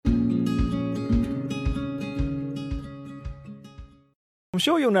I'm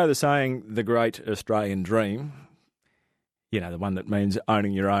sure you'll know the saying, the great Australian dream. You know, the one that means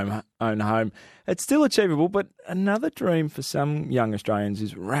owning your own home. It's still achievable, but another dream for some young Australians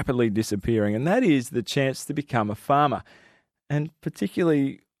is rapidly disappearing, and that is the chance to become a farmer, and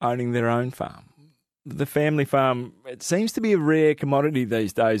particularly owning their own farm. The family farm, it seems to be a rare commodity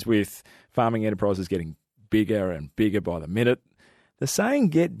these days, with farming enterprises getting bigger and bigger by the minute. The saying,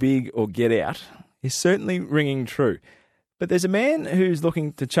 get big or get out, is certainly ringing true. But there's a man who's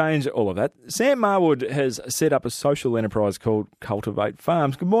looking to change all of that. Sam Marwood has set up a social enterprise called Cultivate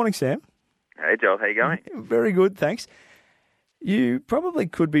Farms. Good morning, Sam. Hey, Joel. How you going? Very good, thanks. You probably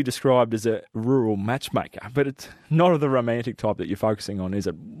could be described as a rural matchmaker, but it's not of the romantic type that you're focusing on, is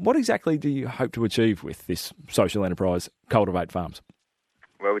it? What exactly do you hope to achieve with this social enterprise, Cultivate Farms?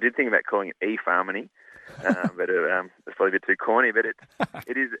 Well, we did think about calling it eFarmony, but it's probably a bit too corny. But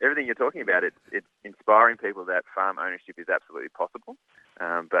it is everything you're talking about. It's inspiring people that farm ownership is absolutely possible.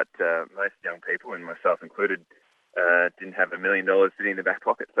 But most young people, and myself included, didn't have $1 million sitting in the back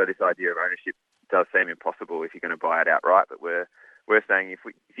pocket. So this idea of ownership does seem impossible if you're going to buy it outright. But we're saying if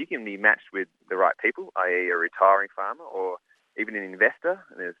you can be matched with the right people, i.e. a retiring farmer or even an investor,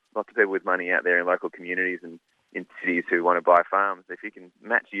 and there's lots of people with money out there in local communities and in cities who want to buy farms. If you can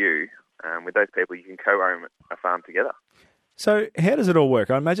match you with those people, you can co-own a farm together. So how does it all work?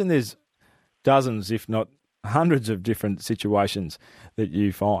 I imagine there's dozens, if not hundreds of different situations that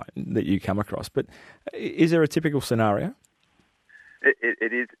you find, that you come across. But is there a typical scenario?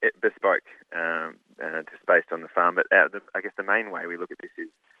 It is bespoke, just based on the farm. But I guess the main way we look at this is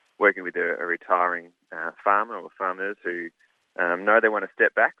working with a retiring farmer or farmers who know they want to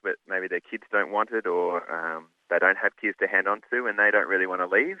step back, but maybe their kids don't want it, or they don't have kids to hand on to, and they don't really want to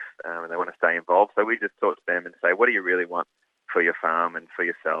leave, and they want to stay involved. So we just talk to them and say, what do you really want for your farm and for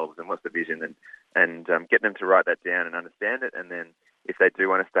yourselves, and what's the vision, and get them to write that down and understand it. And then if they do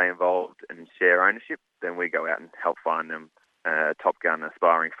want to stay involved and share ownership, then we go out and help find them a Top Gun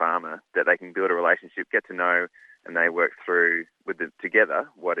aspiring farmer that they can build a relationship, get to know, and they work through together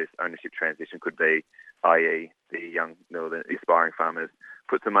what this ownership transition could be, i.e. the aspiring farmers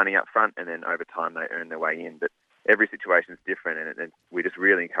put some money up front, and then over time they earn their way in. But every situation is different, and we just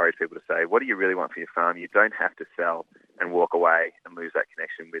really encourage people to say, what do you really want for your farm? You don't have to sell and walk away and lose that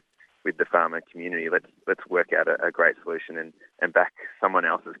connection with the farmer community. Let's work out a great solution and back someone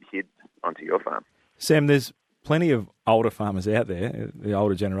else's kids onto your farm. Sam, there's plenty of older farmers out there, the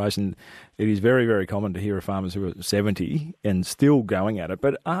older generation. It is very, very common to hear of farmers who are 70 and still going at it.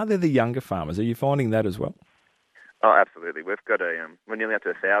 But are there the younger farmers? Are you finding that as well? Oh, absolutely. We've got we're nearly up to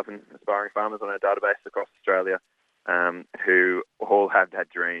 1,000 aspiring farmers on our database across Australia, who all have that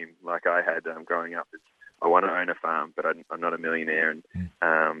dream like I had growing up. I want to own a farm, but I'm not a millionaire,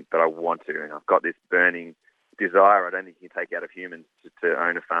 but I want to, and I've got this burning desire I don't think you can take out of humans to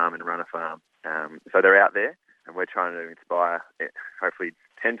own a farm and run a farm. So they're out there, and we're trying to inspire hopefully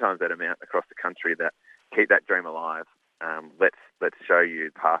 10 times that amount across the country that keep that dream alive. Let's show you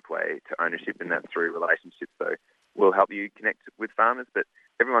the pathway to ownership, and that's through relationships. So we'll help you connect with farmers, but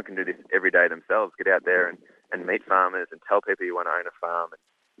everyone can do this every day themselves. Get out there and meet farmers and tell people you want to own a farm. And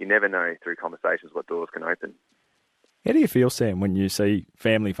you never know through conversations what doors can open. How do you feel, Sam, when you see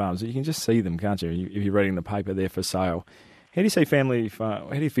family farms? You can just see them, can't you? If you're reading the paper, they're for sale. How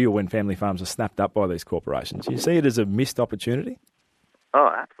do you feel when family farms are snapped up by these corporations? Do you see it as a missed opportunity? Oh,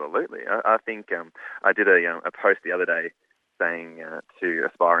 absolutely. I think I did a post the other day saying to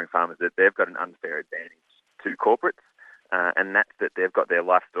aspiring farmers that they've got an unfair advantage to corporates, and that's that they've got their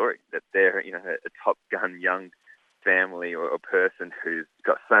life story, that they're a Top Gun young family or a person who's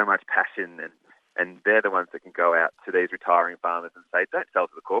got so much passion, and they're the ones that can go out to these retiring farmers and say, don't sell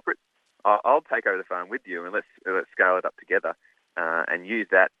to the corporates. I'll take over the farm with you, and let's scale it up together, and use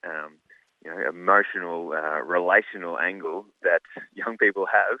that emotional, relational angle that young people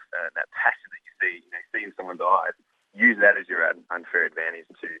have, and that passion that you see in someone's eyes. Use that as your unfair advantage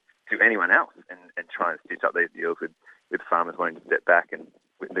to anyone else, and try and stitch up these deals with farmers wanting to step back, and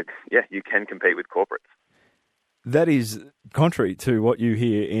you can compete with corporates. That is contrary to what you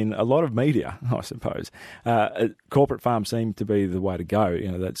hear in a lot of media, I suppose. Corporate farms seem to be the way to go.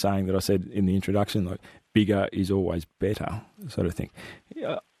 That saying that I said in the introduction, like, bigger is always better, sort of thing.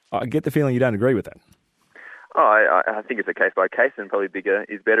 I get the feeling you don't agree with that. Oh, I think it's a case by case, and probably bigger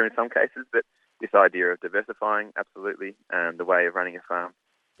is better in some cases. But this idea of diversifying, absolutely, the way of running a farm.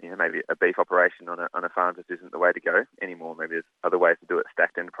 Maybe a beef operation on a farm just isn't the way to go anymore. Maybe there's other ways to do it.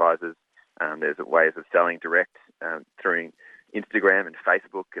 Stacked enterprises. There's ways of selling direct through Instagram and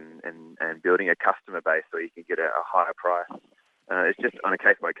Facebook, and building a customer base so you can get a higher price. It's just on a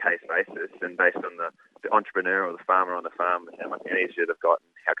case-by-case basis, and based on the entrepreneur or the farmer on the farm, how much energy they've got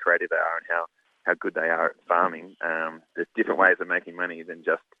and how creative they are and how good they are at farming. There's different ways of making money than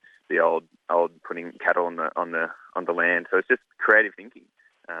just the old putting cattle on the land. So it's just creative thinking.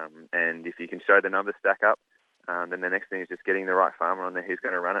 And if you can show the numbers stack up, then the next thing is just getting the right farmer on there who's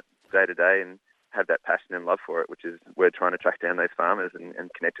going to run it day to day and have that passion and love for it, which is we're trying to track down those farmers and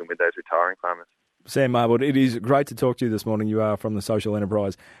connect them with those retiring farmers. Sam Marwood, it is great to talk to you this morning. You are from the social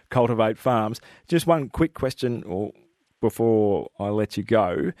enterprise Cultivate Farms. Just one quick question before I let you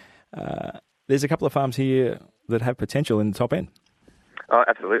go. There's a couple of farms here that have potential in the top end. Oh,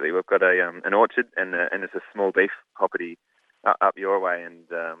 absolutely. We've got an orchard and it's a small beef property up your way. And,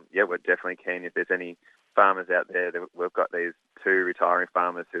 we're definitely keen if there's any farmers out there. We've got these 2 retiring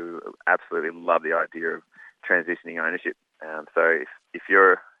farmers who absolutely love the idea of transitioning ownership. So if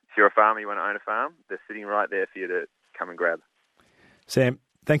you're a farmer, you want to own a farm, they're sitting right there for you to come and grab. Sam,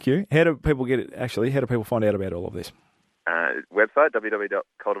 thank you. How do people how do people find out about all of this? Website,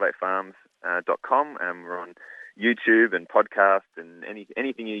 www.cultivatefarms.com. We're on YouTube and podcast and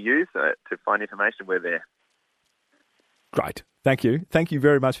anything you use to find information, we're there. Great. Thank you. Thank you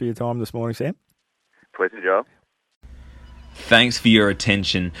very much for your time this morning, Sam. Pleasure, Joel. Thanks for your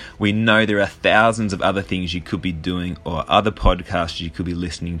attention. We know there are thousands of other things you could be doing or other podcasts you could be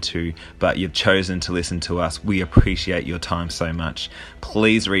listening to, but you've chosen to listen to us. We appreciate your time so much.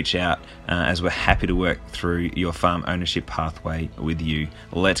 Please reach out as we're happy to work through your farm ownership pathway with you.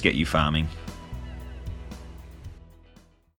 Let's get you farming.